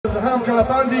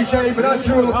H.Lapandića i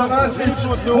braću Tanasić,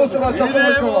 Vozuča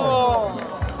Polkovo.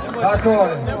 Tako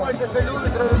je.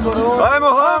 Ajmo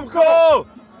Hamko!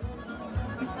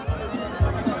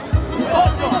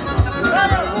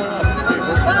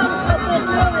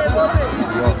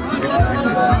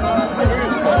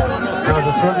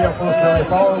 Kaže sudija posle ove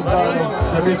pauza,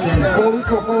 da biti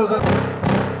koliko pauza.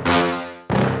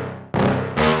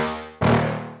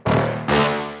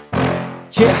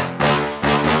 Yeah.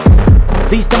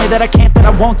 Please tell me that I can't, that I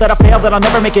won't, that I fail, that I'll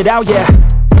never make it out, yeah.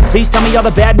 Please tell me all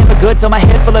the bad, never good, fill my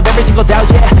head full of every single doubt,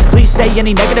 yeah. Please say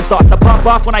any negative thoughts, I pop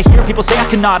off when I hear people say I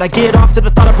cannot. I get off to the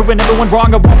thought of proving everyone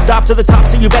wrong, I won't stop to the top,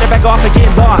 so you better back off and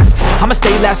get lost. I'ma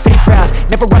stay loud, stay proud,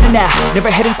 never running out,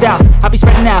 never heading south. I'll be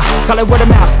spreading out, call it word of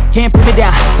mouth, can't put me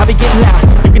down, I'll be getting loud.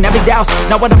 You can have your doubts,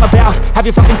 not what I'm about, have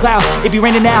your fucking clout. It be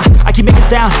raining now, I keep making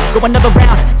sound, go another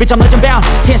round, bitch I'm legend bound,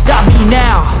 can't stop me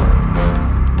now.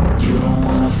 You don't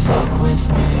wanna fuck with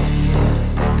me,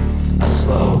 a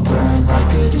slow burn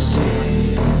like a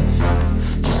disease.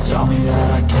 Just tell me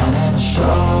that I can and I'll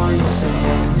show you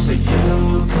things that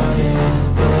you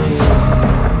couldn't believe.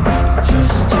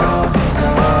 Just tell me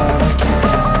that I can.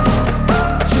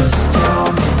 Just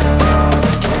tell me that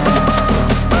I can.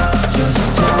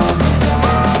 Just tell me that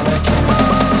I can.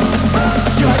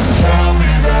 Just tell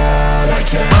me that I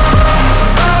can.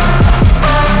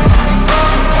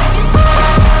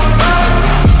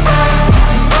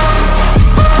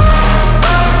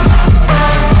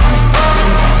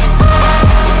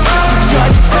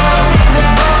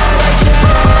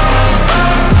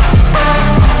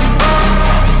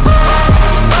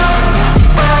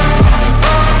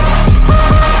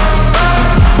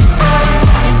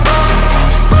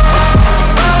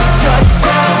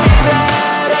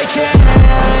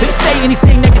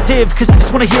 Cause I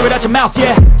just wanna hear it out your mouth,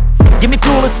 yeah. Give me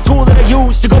fuel, it's a tool that I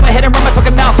use to go ahead and run my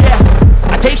fucking mouth, yeah.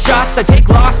 I take shots, I take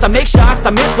loss, I make shots,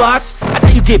 I miss lots. That's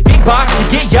how you get big box, you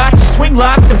get yachts, you swing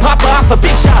lots and pop off a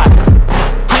big shot.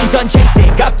 I ain't done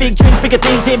chasing, got big dreams, bigger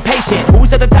things, impatient.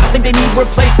 Who's at the top think they need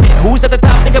replacement? Who's at the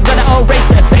top think I'm gonna erase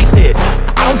them? Face it,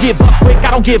 I don't give up quick, I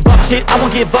don't give up shit, I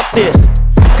won't give up this.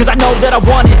 Cause I know that I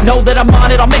want it, know that I'm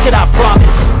on it, I'll make it, I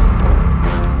promise.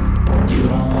 You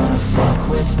don't wanna fuck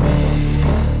with me,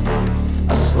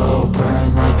 a slow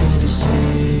burn like a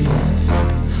disease.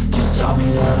 Just tell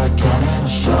me that I can and I'll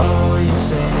show you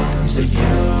things that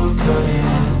you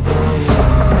couldn't believe.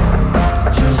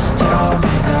 Just tell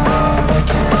me that I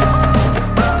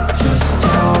can. Just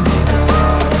tell me that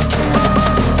I can.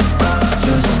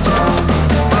 Just tell me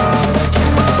that I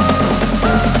can.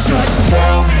 Just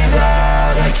tell me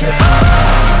that I can.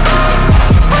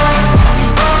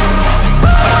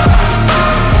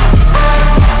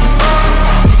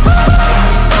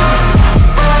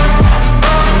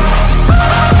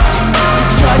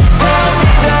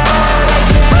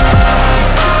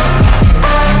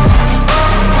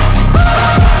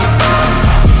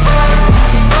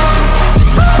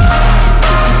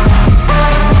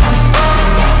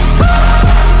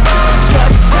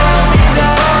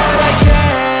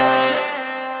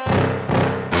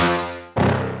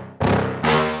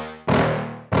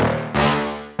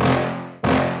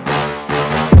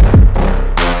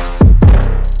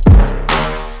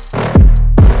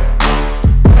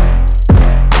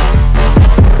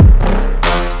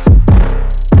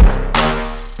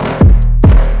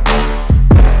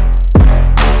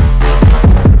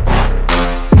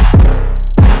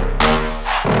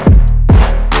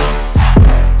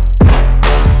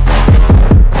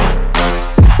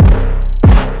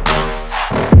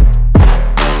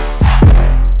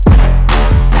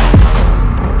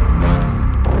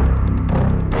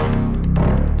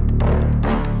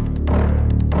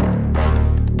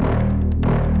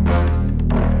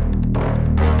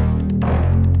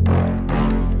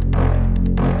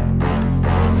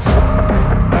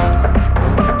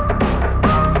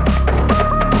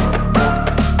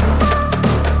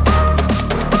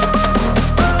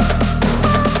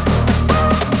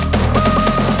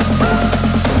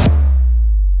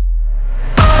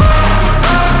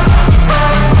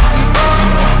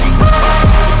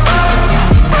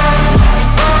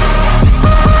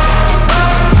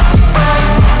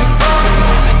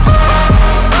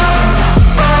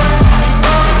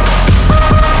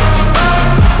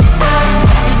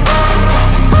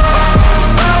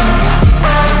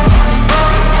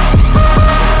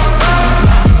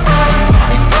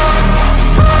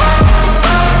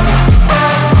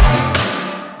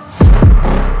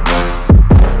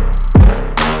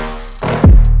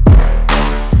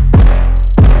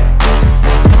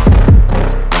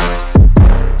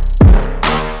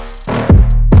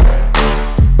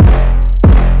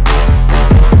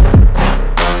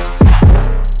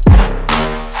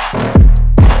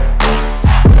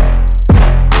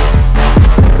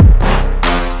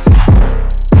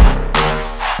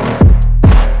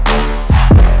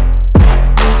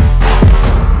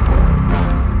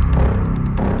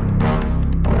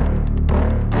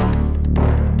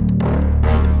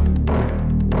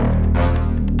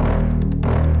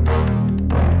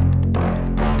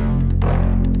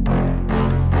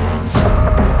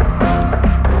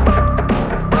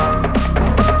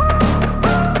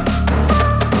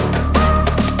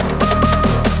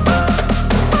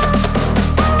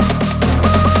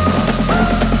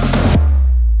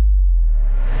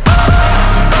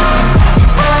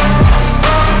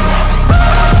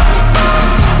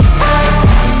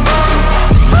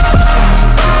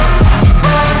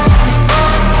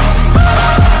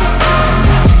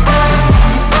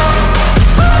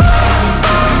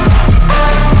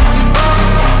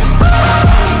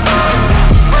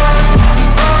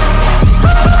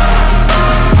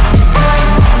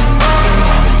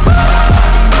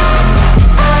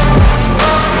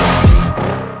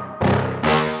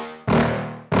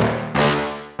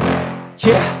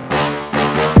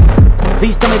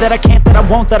 that I can't, that I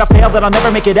won't, that I fail, that I'll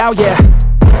never make it out, yeah.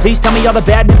 Please tell me all the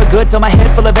bad, never good. Fill my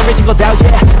head full of every single doubt,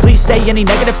 yeah. Please say any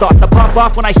negative thoughts. I pop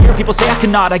off when I hear people say I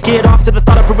cannot. I get off to the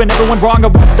thought of proving everyone wrong.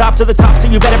 I won't stop to the top, so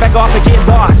you better back off and get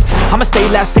lost. I'ma stay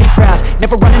loud, stay proud,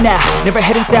 never running out, never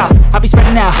heading south. I'll be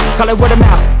spreading out, call it word of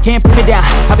mouth. Can't put me down,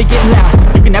 I'll be getting loud.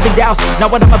 You can have your doubts,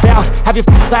 not what I'm about. Have your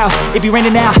cloud, it be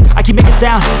raining now. I keep making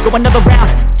sound, go another round.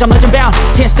 I'm legend bound,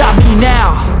 can't stop me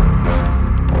now.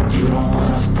 You don't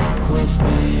wanna fuck with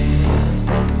me.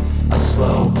 A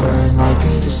slow burn like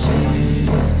a disease.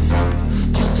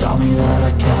 Just tell me that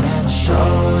I can and I'll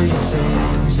show you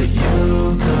things that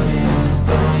you couldn't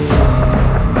believe.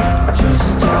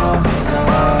 Just tell me that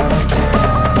I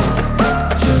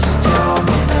can. Just tell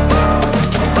me that I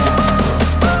can.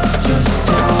 Just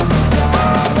tell me that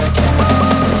I can.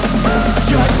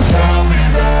 Just tell me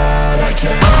that I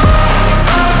can.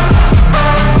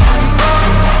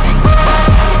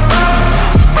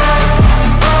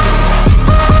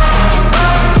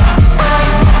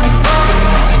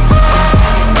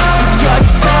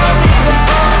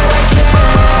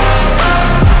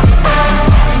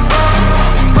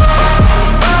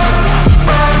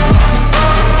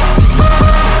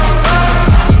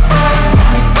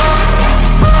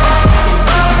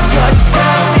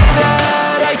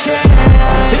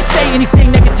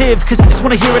 Anything negative, cause I just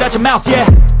wanna hear it out your mouth, yeah.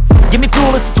 Give me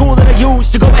fuel, it's a tool that I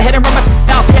use to go ahead and run my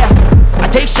mouth, yeah. I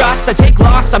take shots, I take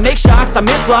loss, I make shots, I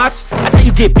miss lots. That's how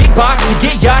you get big boss, you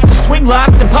get yachts, you swing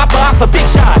lots and pop off a big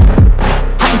shot.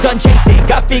 I ain't done chasing,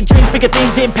 got big dreams, bigger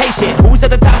things, impatient. Who's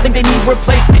at the top think they need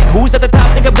replacement? Who's at the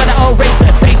top think I'm gonna erase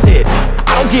them? Face it,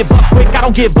 I don't give up quick, I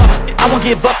don't give up shit, I won't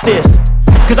give up this.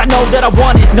 Cause I know that I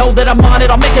want it, know that I'm on it,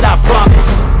 I'll make it, I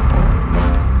promise.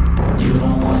 You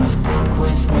don't wanna fuck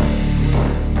with me.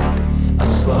 A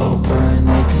slow burn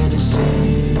like a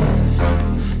disease.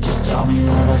 Just tell me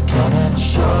that I can and I'll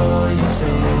show you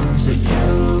things that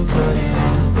you